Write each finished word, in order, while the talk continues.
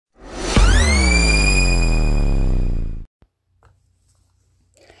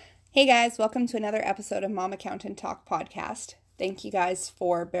Hey guys, welcome to another episode of Mom Accountant Talk podcast. Thank you guys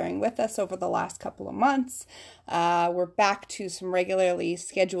for bearing with us over the last couple of months. We're back to some regularly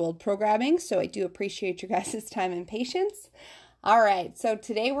scheduled programming, so I do appreciate your guys' time and patience. All right, so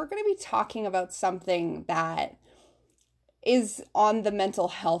today we're going to be talking about something that is on the mental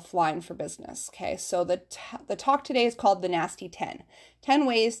health line for business. Okay, so the talk today is called the Nasty 10. 10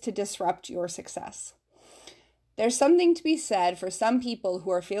 ways to disrupt your success. There's something to be said for some people who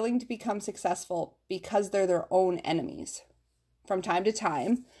are failing to become successful because they're their own enemies. From time to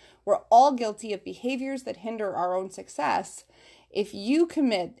time, we're all guilty of behaviors that hinder our own success. If you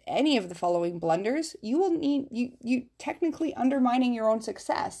commit any of the following blunders, you will need you technically undermining your own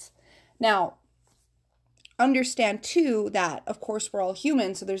success. Now, understand too that of course we're all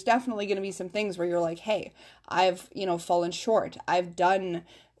human, so there's definitely going to be some things where you're like, hey, I've fallen short. I've done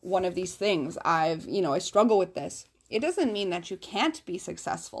one of these things. I struggle with this. It doesn't mean that you can't be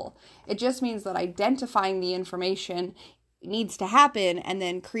successful. It just means that identifying the information needs to happen, and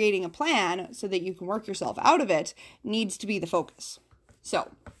then creating a plan so that you can work yourself out of it needs to be the focus.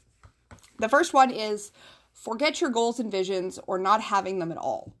 So the first one is forget your goals and visions or not having them at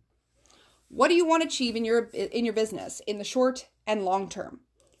all. What do you want to achieve in your business in the short and long term?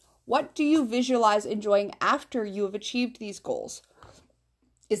 What do you visualize enjoying after you have achieved these goals?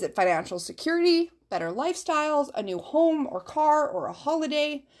 Is it financial security, better lifestyles, a new home or car, or a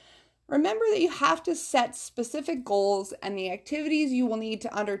holiday? Remember that you have to set specific goals and the activities you will need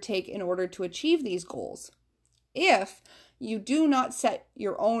to undertake in order to achieve these goals. If you do not set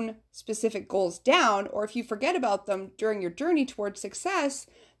your own specific goals down, or if you forget about them during your journey towards success,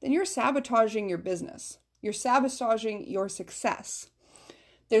 then you're sabotaging your business. You're sabotaging your success.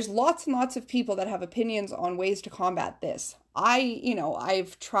 There's lots and lots of people that have opinions on ways to combat this.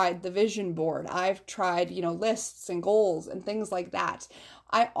 I've tried the vision board. I've tried, lists and goals and things like that.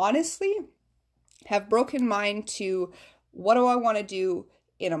 I honestly have broken mine to what do I want to do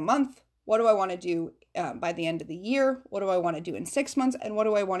in a month? What do I want to do by the end of the year? What do I want to do in 6 months? And what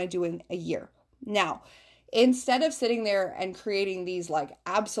do I want to do in a year? Now, instead of sitting there and creating these like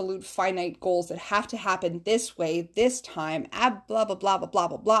absolute finite goals that have to happen this way, this time, blah, blah, blah, blah, blah,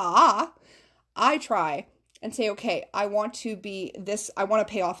 blah, blah, I try and say, okay, I want to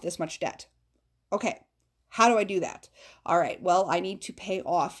pay off this much debt. Okay, how do I do that? All right, well, I need to pay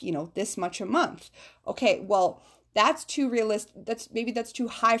off, this much a month. Okay, well, that's too realistic. That's too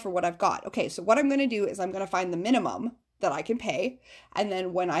high for what I've got. Okay, so what I'm going to do is I'm going to find the minimum that I can pay. And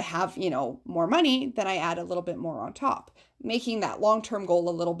then when I have, more money, then I add a little bit more on top, making that long-term goal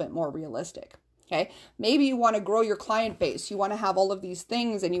a little bit more realistic. Okay. Maybe you want to grow your client base. You want to have all of these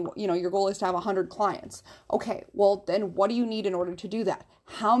things and your goal is to have 100 clients. Okay. Well, then what do you need in order to do that?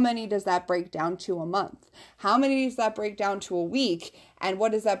 How many does that break down to a month? How many does that break down to a week? And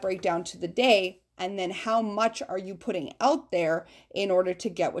what does that break down to the day? And then how much are you putting out there in order to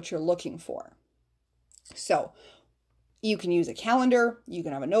get what you're looking for? So you can use a calendar, you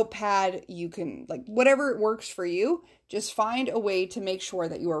can have a notepad, you can whatever works for you. Just find a way to make sure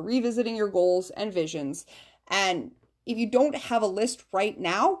that you are revisiting your goals and visions. And if you don't have a list right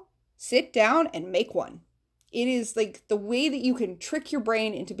now, sit down and make one. It is the way that you can trick your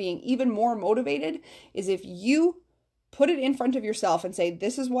brain into being even more motivated is if you put it in front of yourself and say,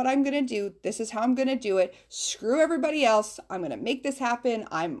 this is what I'm going to do. This is how I'm going to do it. Screw everybody else. I'm going to make this happen.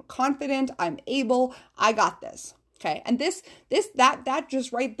 I'm confident. I'm able. I got this. Okay. And that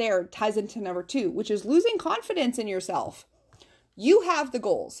just right there ties into number 2, which is losing confidence in yourself. You have the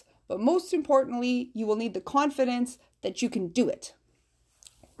goals, but most importantly, you will need the confidence that you can do it.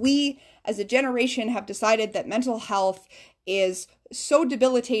 We as a generation have decided that mental health is so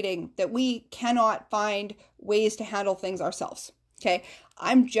debilitating that we cannot find ways to handle things ourselves. Okay.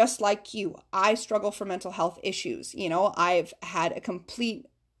 I'm just like you. I struggle for mental health issues. I've had a complete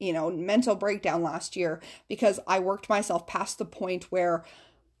mental breakdown last year because I worked myself past the point where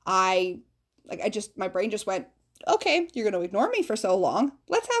my brain just went, okay, you're going to ignore me for so long.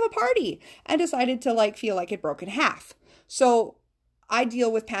 Let's have a party, and decided to feel like it broke in half. So I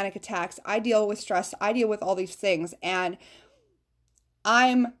deal with panic attacks. I deal with stress. I deal with all these things. And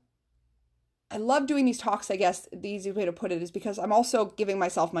I love doing these talks. I guess the easy way to put it is because I'm also giving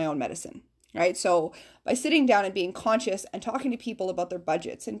myself my own medicine. Right? So by sitting down and being conscious and talking to people about their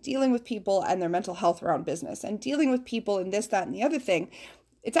budgets and dealing with people and their mental health around business and dealing with people in this, that, and the other thing,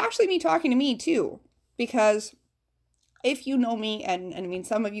 it's actually me talking to me too. Because if you know me, and I mean,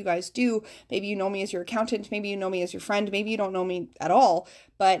 some of you guys do, maybe you know me as your accountant, maybe you know me as your friend, maybe you don't know me at all,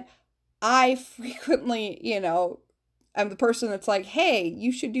 but I frequently, I'm the person that's like, hey,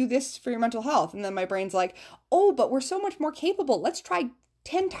 you should do this for your mental health. And then my brain's like, oh, but we're so much more capable. Let's try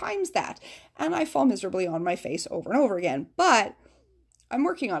 10 times that. And I fall miserably on my face over and over again. But I'm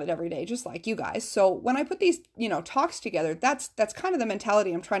working on it every day, just like you guys. So when I put these, talks together, that's kind of the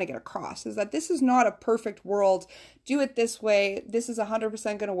mentality I'm trying to get across, is that this is not a perfect world. Do it this way. This is 100%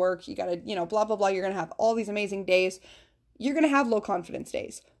 going to work. You got to, blah, blah, blah. You're going to have all these amazing days. You're going to have low confidence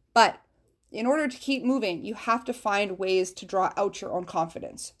days. But in order to keep moving, you have to find ways to draw out your own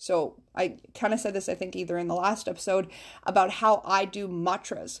confidence. So I kind of said this, I think, either in the last episode about how I do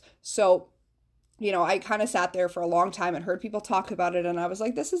mantras. So I kind of sat there for a long time and heard people talk about it, and I was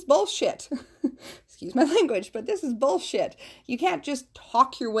like, this is bullshit. Excuse my language, but this is bullshit. You can't just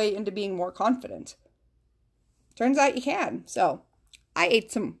talk your way into being more confident. Turns out you can. So I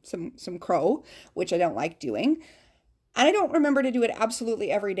ate some crow, which I don't like doing. And I don't remember to do it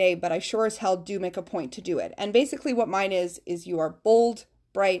absolutely every day, but I sure as hell do make a point to do it. And basically what mine is you are bold,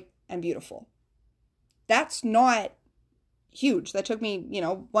 bright, and beautiful. That's not huge. That took me,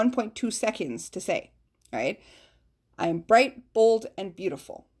 1.2 seconds to say, right? I am bright, bold, and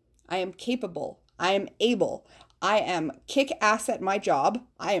beautiful. I am capable. I am able. I am kick-ass at my job.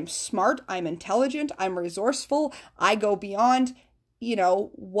 I am smart. I'm intelligent. I'm resourceful. I go beyond, whatever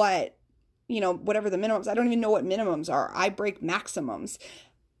the minimums. I don't even know what minimums are. I break maximums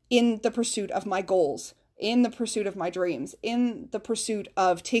in the pursuit of my goals, in the pursuit of my dreams, in the pursuit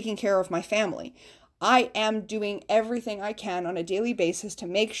of taking care of my family. I am doing everything I can on a daily basis to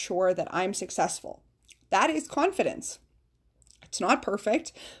make sure that I'm successful. That is confidence. It's not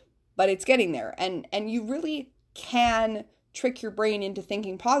perfect, but it's getting there. And you really can trick your brain into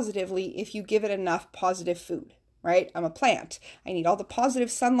thinking positively if you give it enough positive food, right? I'm a plant. I need all the positive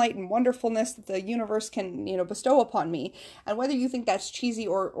sunlight and wonderfulness that the universe can, bestow upon me. And whether you think that's cheesy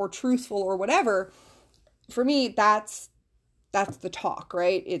or truthful or whatever, for me, that's the talk,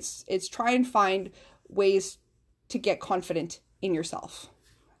 right? It's try and find ways to get confident in yourself.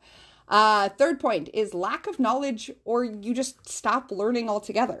 Third point is lack of knowledge, or you just stop learning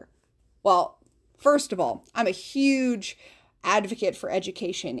altogether. Well, first of all, I'm a huge advocate for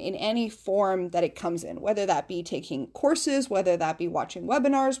education in any form that it comes in, whether that be taking courses, whether that be watching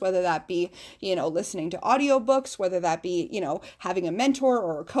webinars, whether that be, listening to audiobooks, whether that be, having a mentor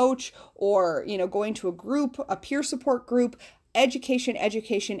or a coach, or, going to a group, a peer support group. Education,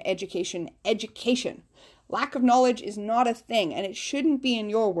 education, education, education. Lack of knowledge is not a thing, and it shouldn't be in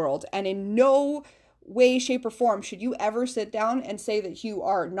your world. And in no way, shape, or form should you ever sit down and say that you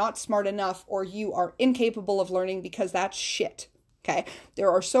are not smart enough or you are incapable of learning, because that's shit. Okay.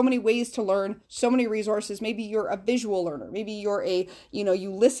 There are so many ways to learn, so many resources. Maybe you're a visual learner. Maybe you're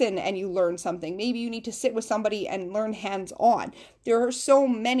you listen and you learn something. Maybe you need to sit with somebody and learn hands-on. There are so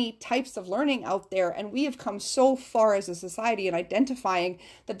many types of learning out there, and we have come so far as a society in identifying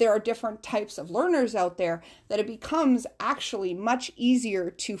that there are different types of learners out there that it becomes actually much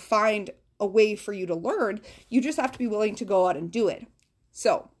easier to find a way for you to learn. You just have to be willing to go out and do it.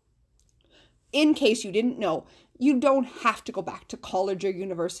 So, in case you didn't know, you don't have to go back to college or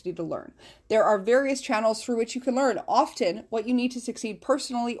university to learn. There are various channels through which you can learn. Often, what you need to succeed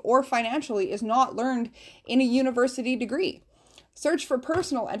personally or financially is not learned in a university degree. Search for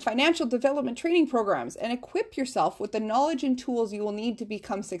personal and financial development training programs and equip yourself with the knowledge and tools you will need to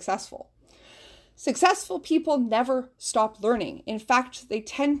become successful. Successful people never stop learning. In fact, they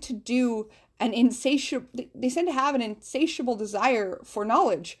tend to have an insatiable desire for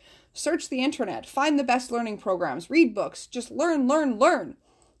knowledge. Search the internet, find the best learning programs, read books, just learn, learn, learn.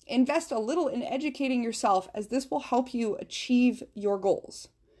 Invest a little in educating yourself, as this will help you achieve your goals.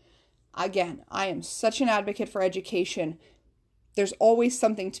 Again, I am such an advocate for education. There's always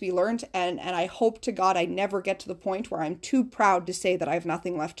something to be learned, and I hope to God I never get to the point where I'm too proud to say that I have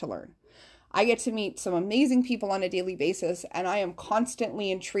nothing left to learn. I get to meet some amazing people on a daily basis, and I am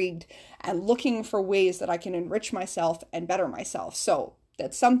constantly intrigued and looking for ways that I can enrich myself and better myself. So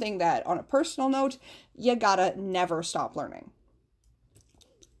that's something that, on a personal note, you gotta never stop learning.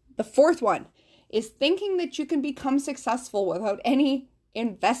 The fourth one is thinking that you can become successful without any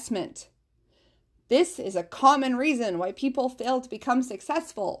investment. This is a common reason why people fail to become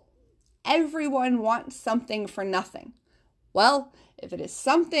successful. Everyone wants something for nothing. Well, if it is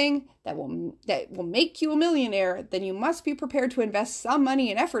something that will make you a millionaire, then you must be prepared to invest some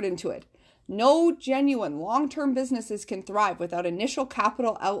money and effort into it. No genuine long-term businesses can thrive without initial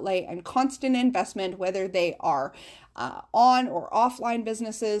capital outlay and constant investment, whether they are on or offline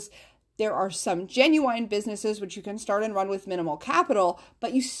businesses. There are some genuine businesses which you can start and run with minimal capital,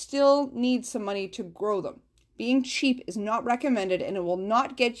 but you still need some money to grow them. Being cheap is not recommended, and it will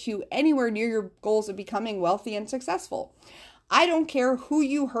not get you anywhere near your goals of becoming wealthy and successful. I don't care who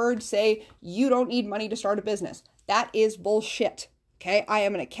you heard say you don't need money to start a business. That is bullshit. Okay, I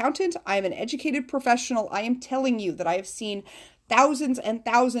am an accountant. I am an educated professional. I am telling you that I have seen thousands and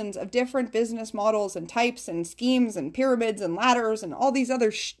thousands of different business models and types and schemes and pyramids and ladders and all these other,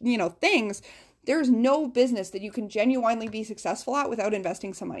 things. There's no business that you can genuinely be successful at without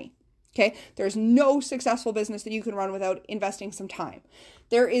investing some money. Okay, there's no successful business that you can run without investing some time.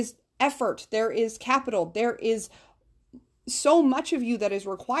 There is effort, there is capital, there is so much of you that is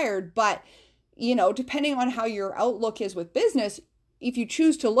required, but depending on how your outlook is with business, if you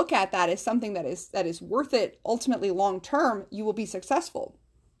choose to look at that as something that is worth it ultimately long term, you will be successful.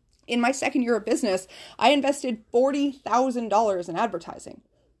 In my second year of business, I invested $40,000 in advertising.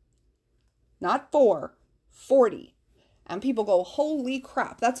 Not 40. And people go, holy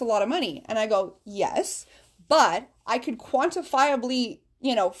crap, that's a lot of money. And I go, yes, but I could quantifiably,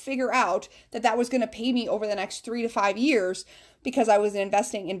 figure out that was going to pay me over the next 3 to 5 years because I was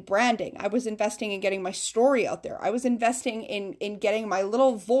investing in branding. I was investing in getting my story out there. I was investing in getting my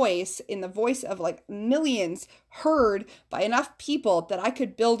little voice in the voice of like millions heard by enough people that I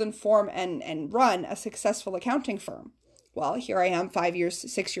could build and form and run a successful accounting firm. Well, here I am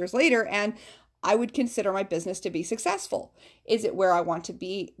 6 years later, and I would consider my business to be successful. Is it where I want to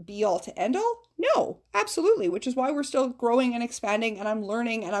be all to end all? No, absolutely, which is why we're still growing and expanding, and I'm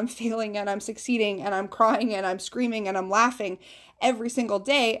learning and I'm failing and I'm succeeding and I'm crying and I'm screaming and I'm laughing every single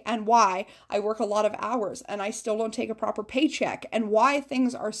day, and why I work a lot of hours and I still don't take a proper paycheck, and why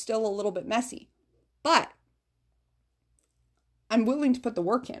things are still a little bit messy. But I'm willing to put the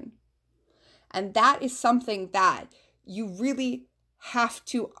work in. And that is something that you really have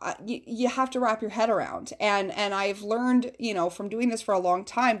to you have to wrap your head around. And I've learned, from doing this for a long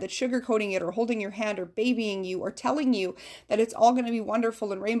time, that sugarcoating it or holding your hand or babying you or telling you that it's all going to be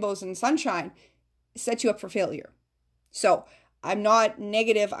wonderful and rainbows and sunshine sets you up for failure. So I'm not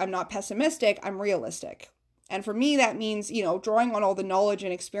negative, I'm not pessimistic, I'm realistic. And for me, that means, drawing on all the knowledge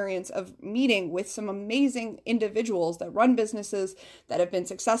and experience of meeting with some amazing individuals that run businesses that have been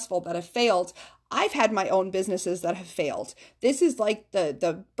successful, that have failed. I've had my own businesses that have failed. This is like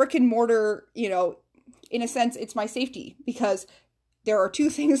the brick and mortar, in a sense, it's my safety, because there are two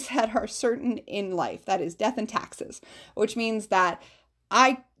things that are certain in life. That is death and taxes, which means that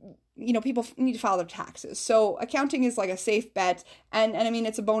people need to file their taxes. So accounting is like a safe bet. And I mean,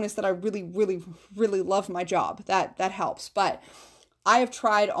 it's a bonus that I really, really, really love my job. That helps. But I have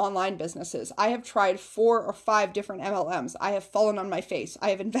tried online businesses. I have tried 4 or 5 different MLMs. I have fallen on my face.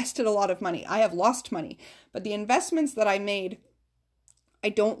 I have invested a lot of money. I have lost money. But the investments that I made, I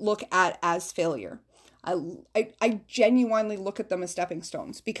don't look at as failure. I genuinely look at them as stepping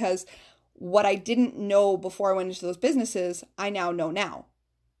stones, because what I didn't know before I went into those businesses, I now know now.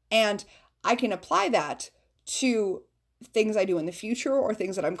 And I can apply that to things I do in the future, or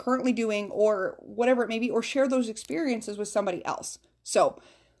things that I'm currently doing, or whatever it may be, or share those experiences with somebody else. So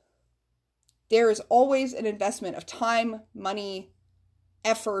there is always an investment of time, money,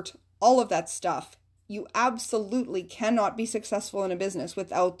 effort, all of that stuff. You absolutely cannot be successful in a business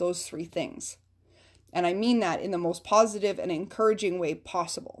without those 3 things. And I mean that in the most positive and encouraging way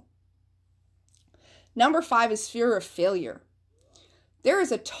possible. Number 5 is fear of failure. There is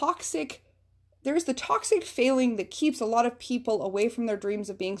the toxic failing that keeps a lot of people away from their dreams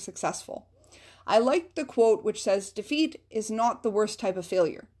of being successful. I like the quote which says, defeat is not the worst type of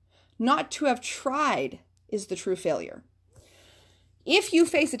failure. Not to have tried is the true failure. If you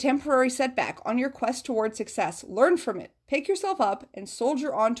face a temporary setback on your quest towards success, learn from it, pick yourself up, and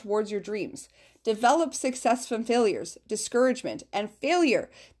soldier on towards your dreams. Develop success from failures. Discouragement and failure,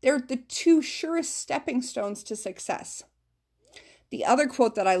 they're the 2 surest stepping stones to success. The other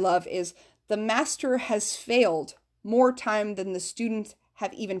quote that I love is, the master has failed more time than the students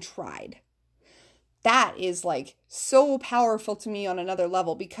have even tried. That is like so powerful to me on another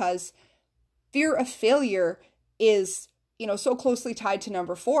level, because fear of failure is, so closely tied to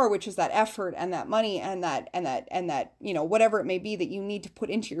number 4, which is that effort and that money and that, whatever it may be that you need to put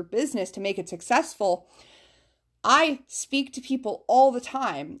into your business to make it successful. I speak to people all the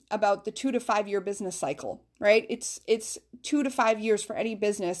time about the 2 to 5 year business cycle, right? It's 2 to 5 years for any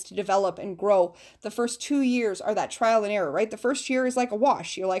business to develop and grow. The first 2 years are that trial and error, right? The first year is like a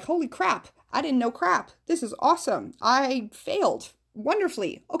wash. You're like, holy crap, I didn't know crap. This is awesome. I failed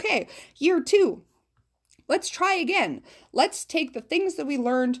wonderfully. Okay, year 2. Let's try again. Let's take the things that we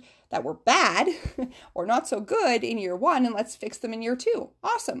learned that were bad or not so good in year 1, and let's fix them in year 2.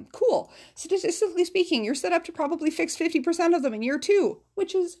 Awesome. Cool. Statistically speaking, you're set up to probably fix 50% of them in year 2,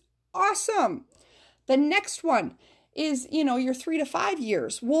 which is awesome. The next one is, your 3 to 5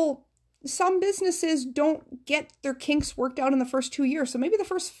 years. Well, some businesses don't get their kinks worked out in the first 2 years. So maybe the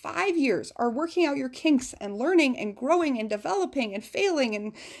first 5 years are working out your kinks and learning and growing and developing and failing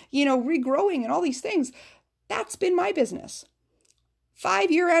and, regrowing and all these things. That's been my business.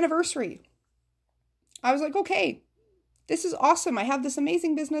 5-year anniversary. I was like, okay, this is awesome. I have this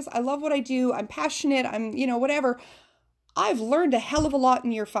amazing business. I love what I do. I'm passionate. I'm, whatever. I've learned a hell of a lot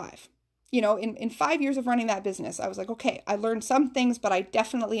in year 5. In 5 years of running that business, I was like, okay, I learned some things, but I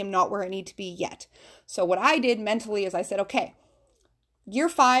definitely am not where I need to be yet. So what I did mentally is I said, okay, year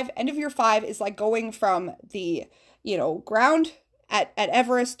 5, end of year 5 is like going from the, ground at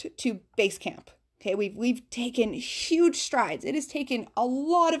Everest to base camp. Okay, we've taken huge strides. It has taken a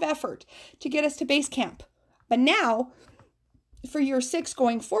lot of effort to get us to base camp. But now, for year 6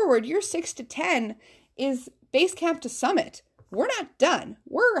 going forward, year 6 to 10 is base camp to summit. We're not done.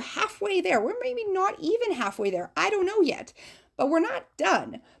 We're halfway there. We're maybe not even halfway there. I don't know yet, but we're not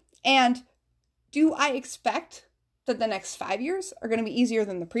done. And do I expect that the next 5 years are going to be easier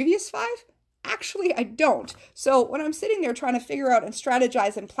than the previous 5? Actually, I don't. So when I'm sitting there trying to figure out and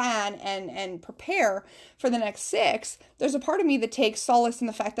strategize and plan and prepare for the next 6, there's a part of me that takes solace in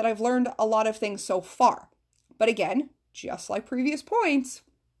the fact that I've learned a lot of things so far. But again, just like previous points,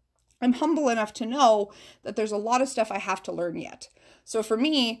 I'm humble enough to know that there's a lot of stuff I have to learn yet. So for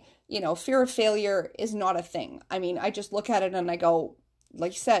me, fear of failure is not a thing. I mean, I just look at it and I go,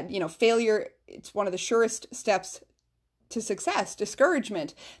 like you said, failure, it's one of the surest steps to success.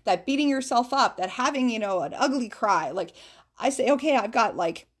 Discouragement, that beating yourself up, that having, an ugly cry. Like I say, okay, I've got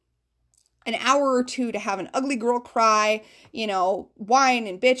like an hour or two to have an ugly girl cry, whine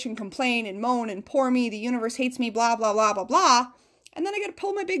and bitch and complain and moan and poor me, the universe hates me, blah, blah, blah, blah, blah. And then I got to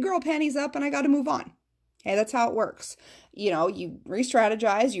pull my big girl panties up and I got to move on. Okay, that's how it works. You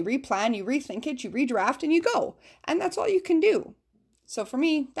re-strategize, you replan, you rethink it, you redraft, and you go. And that's all you can do. So for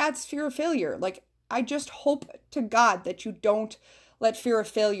me, that's fear of failure. Like, I just hope to God that you don't let fear of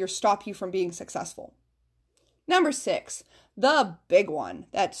failure stop you from being successful. Number 6, the big one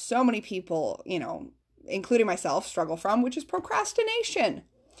that so many people, including myself, struggle from, which is procrastination.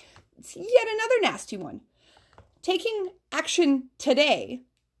 It's yet another nasty one. Taking action today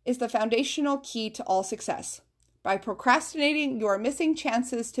is the foundational key to all success. By procrastinating, you are missing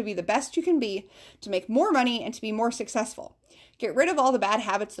chances to be the best you can be, to make more money, and to be more successful. Get rid of all the bad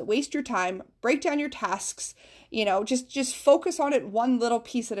habits that waste your time, break down your tasks, just focus on it one little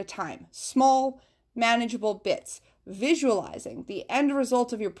piece at a time. Small, manageable bits. Visualizing the end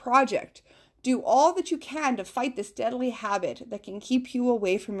result of your project. Do all that you can to fight this deadly habit that can keep you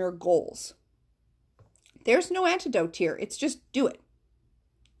away from your goals. There's no antidote here. It's just do it.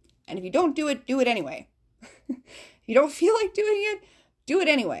 And if you don't do it anyway. If you don't feel like doing it, do it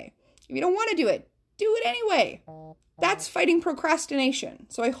anyway. If you don't want to do it anyway. That's fighting procrastination.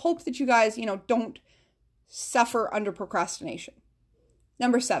 So I hope that you guys, don't suffer under procrastination.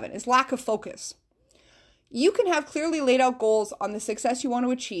 Number 7 is lack of focus. You can have clearly laid out goals on the success you want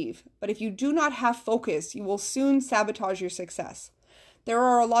to achieve, but if you do not have focus, you will soon sabotage your success. There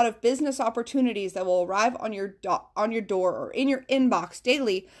are a lot of business opportunities that will arrive on your door or in your inbox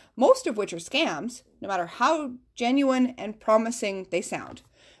daily, most of which are scams, no matter how genuine and promising they sound.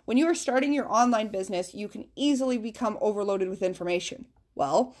 When you are starting your online business, you can easily become overloaded with information.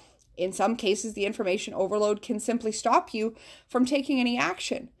 Well, in some cases, the information overload can simply stop you from taking any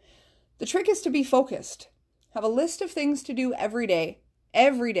action. The trick is to be focused. Have a list of things to do every day.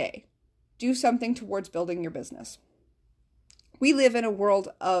 Every day. Do something towards building your business. We live in a world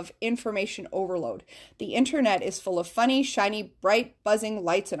of information overload. The internet is full of funny, shiny, bright, buzzing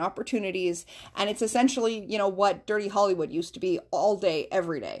lights and opportunities. And it's essentially, what Dirty Hollywood used to be all day,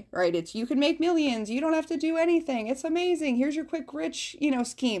 every day, right? It's you can make millions. You don't have to do anything. It's amazing. Here's your quick rich,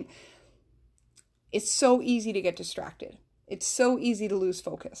 scheme. It's so easy to get distracted. It's so easy to lose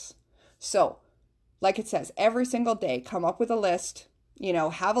focus. So, like it says, every single day, come up with a list.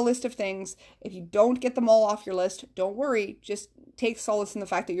 Have a list of things. If you don't get them all off your list, don't worry. Just take solace in the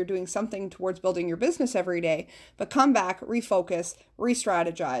fact that you're doing something towards building your business every day, but come back, refocus,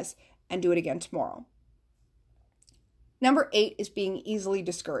 re-strategize, and do it again tomorrow. Number 8 is being easily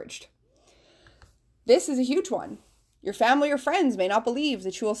discouraged. This is a huge one. Your family or friends may not believe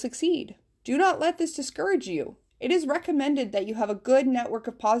that you will succeed. Do not let this discourage you. It is recommended that you have a good network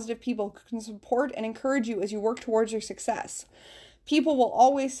of positive people who can support and encourage you as you work towards your success. People will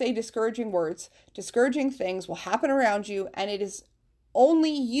always say discouraging words. Discouraging things will happen around you, and it is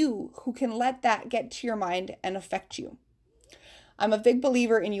only you who can let that get to your mind and affect you. I'm a big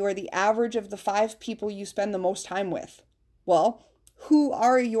believer in you are the average of the 5 people you spend the most time with. Well, who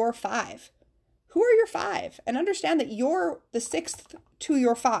are your 5? Who are your five? And understand that you're the sixth to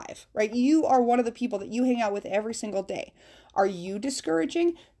your five, right? You are one of the people that you hang out with every single day. Are you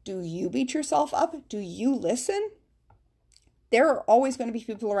discouraging? Do you beat yourself up? Do you listen? There are always going to be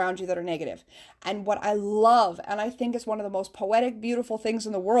people around you that are negative. And what I love, and I think is one of the most poetic, beautiful things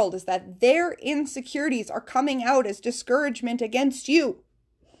in the world, is that their insecurities are coming out as discouragement against you.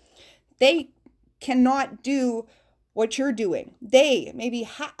 They cannot do what you're doing. They may be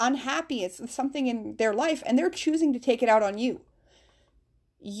unhappy. It's something in their life, and they're choosing to take it out on you.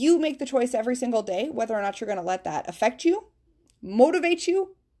 You make the choice every single day whether or not you're going to let that affect you, motivate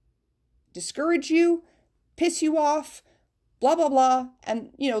you, discourage you, piss you off, blah, blah, blah.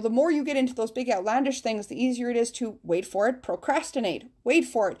 And, the more you get into those big outlandish things, the easier it is to wait for it, procrastinate, wait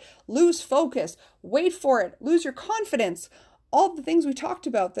for it, lose focus, wait for it, lose your confidence. All the things we talked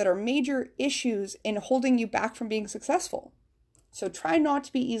about that are major issues in holding you back from being successful. So try not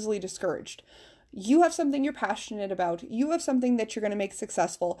to be easily discouraged. You have something you're passionate about. You have something that you're going to make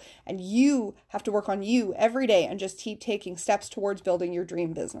successful, and you have to work on you every day and just keep taking steps towards building your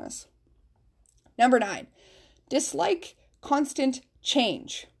dream business. Number 9, dislike constant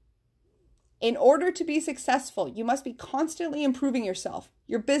change. In order to be successful, you must be constantly improving yourself,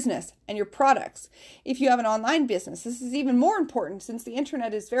 your business, and your products. If you have an online business, this is even more important since the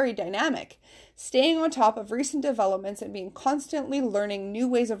internet is very dynamic. Staying on top of recent developments and being constantly learning new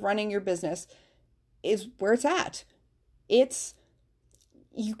ways of running your business is where it's at.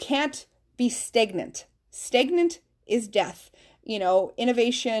 You can't be stagnant. Stagnant is death.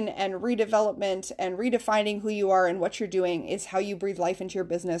 Innovation and redevelopment and redefining who you are and what you're doing is how you breathe life into your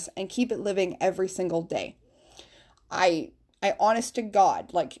business and keep it living every single day. I honest to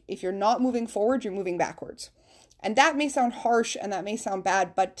God, if you're not moving forward, you're moving backwards. And that may sound harsh and that may sound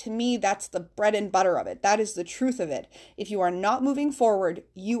bad, but to me, that's the bread and butter of it. That is the truth of it. If you are not moving forward,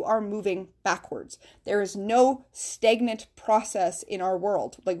 you are moving backwards. There is no stagnant process in our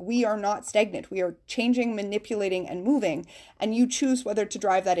world. We are not stagnant. We are changing, manipulating, and moving. And you choose whether to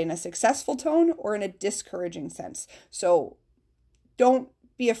drive that in a successful tone or in a discouraging sense. So don't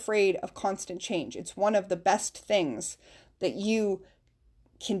be afraid of constant change. It's one of the best things that you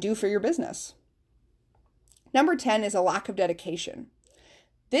can do for your business. Number 10 is a lack of dedication.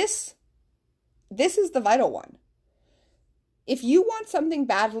 This is the vital one. If you want something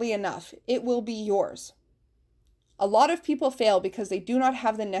badly enough, it will be yours. A lot of people fail because they do not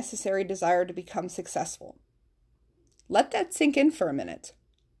have the necessary desire to become successful. Let that sink in for a minute.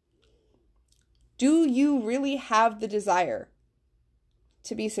 Do you really have the desire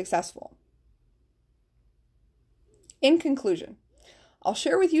to be successful? In conclusion, I'll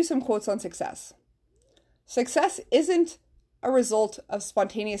share with you some quotes on success. Success isn't a result of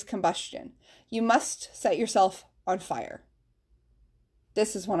spontaneous combustion. You must set yourself on fire.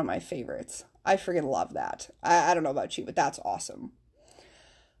 This is one of my favorites. I freaking love that. I don't know about you, but that's awesome.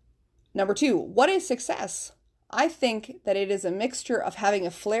 Number 2, what is success? I think that it is a mixture of having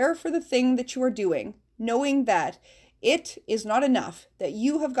a flair for the thing that you are doing, knowing that it is not enough, that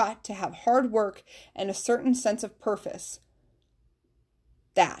you have got to have hard work and a certain sense of purpose.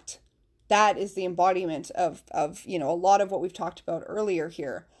 That is the embodiment of a lot of what we've talked about earlier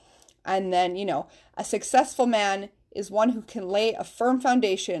here. And then, a successful man is one who can lay a firm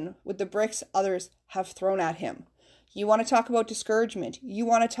foundation with the bricks others have thrown at him. You want to talk about discouragement. You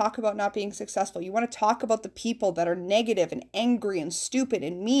want to talk about not being successful. You want to talk about the people that are negative and angry and stupid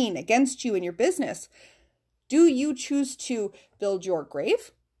and mean against you in your business. Do you choose to build your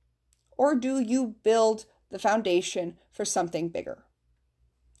grave, or do you build the foundation for something bigger?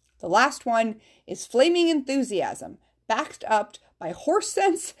 The last one is flaming enthusiasm, backed up by horse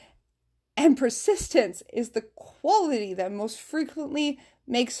sense and persistence, is the quality that most frequently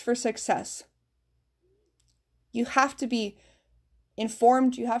makes for success. You have to be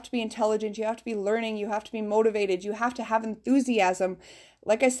informed, you have to be intelligent, you have to be learning, you have to be motivated, you have to have enthusiasm.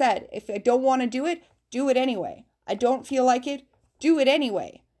 Like I said, if I don't want to do it anyway. I don't feel like it, do it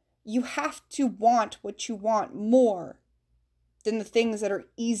anyway. You have to want what you want more than the things that are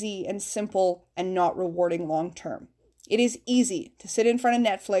easy and simple and not rewarding long term. It is easy to sit in front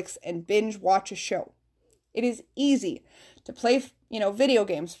of Netflix and binge watch a show. It is easy to play, video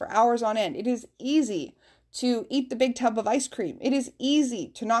games for hours on end. It is easy to eat the big tub of ice cream. It is easy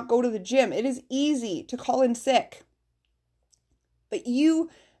to not go to the gym. It is easy to call in sick. But you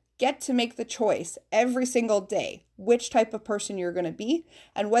get to make the choice every single day which type of person you're going to be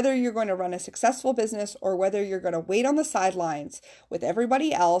and whether you're going to run a successful business or whether you're going to wait on the sidelines with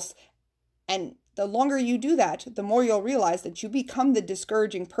everybody else. And the longer you do that, the more you'll realize that you become the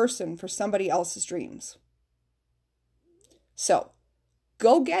discouraging person for somebody else's dreams. So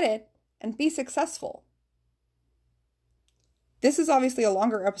go get it and be successful. This is obviously a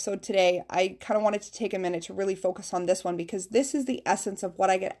longer episode today. I kind of wanted to take a minute to really focus on this one because this is the essence of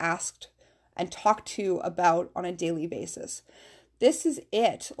what I get asked and talked to about on a daily basis. This is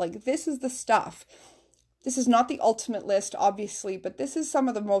it. Like, this is the stuff. This is not the ultimate list, obviously, but this is some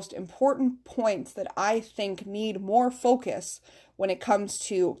of the most important points that I think need more focus when it comes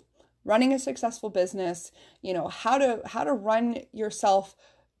to running a successful business, how to run yourself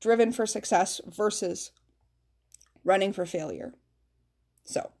driven for success versus running for failure.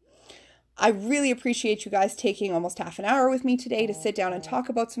 So I really appreciate you guys taking almost half an hour with me today to sit down and talk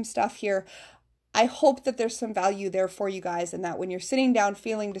about some stuff here. I hope that there's some value there for you guys, and that when you're sitting down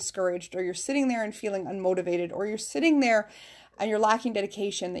feeling discouraged, or you're sitting there and feeling unmotivated, or you're sitting there and you're lacking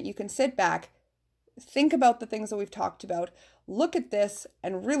dedication, that you can sit back, think about the things that we've talked about, look at this,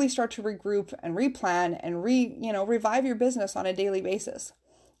 and really start to regroup and replan and revive your business on a daily basis.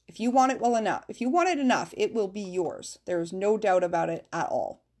 If you want it enough, it will be yours. There's no doubt about it at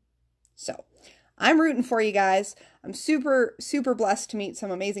all. So I'm rooting for you guys. I'm super, super blessed to meet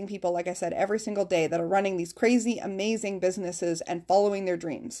some amazing people, like I said, every single day that are running these crazy, amazing businesses and following their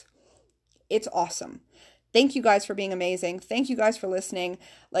dreams. It's awesome. Thank you guys for being amazing. Thank you guys for listening.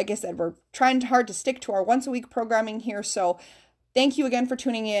 Like I said, we're trying hard to stick to our once a week programming here. So thank you again for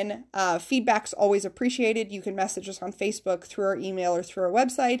tuning in. Feedback's always appreciated. You can message us on Facebook, through our email, or through our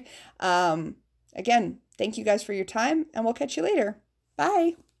website. Again, thank you guys for your time, and we'll catch you later.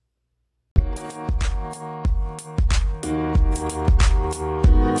 Bye.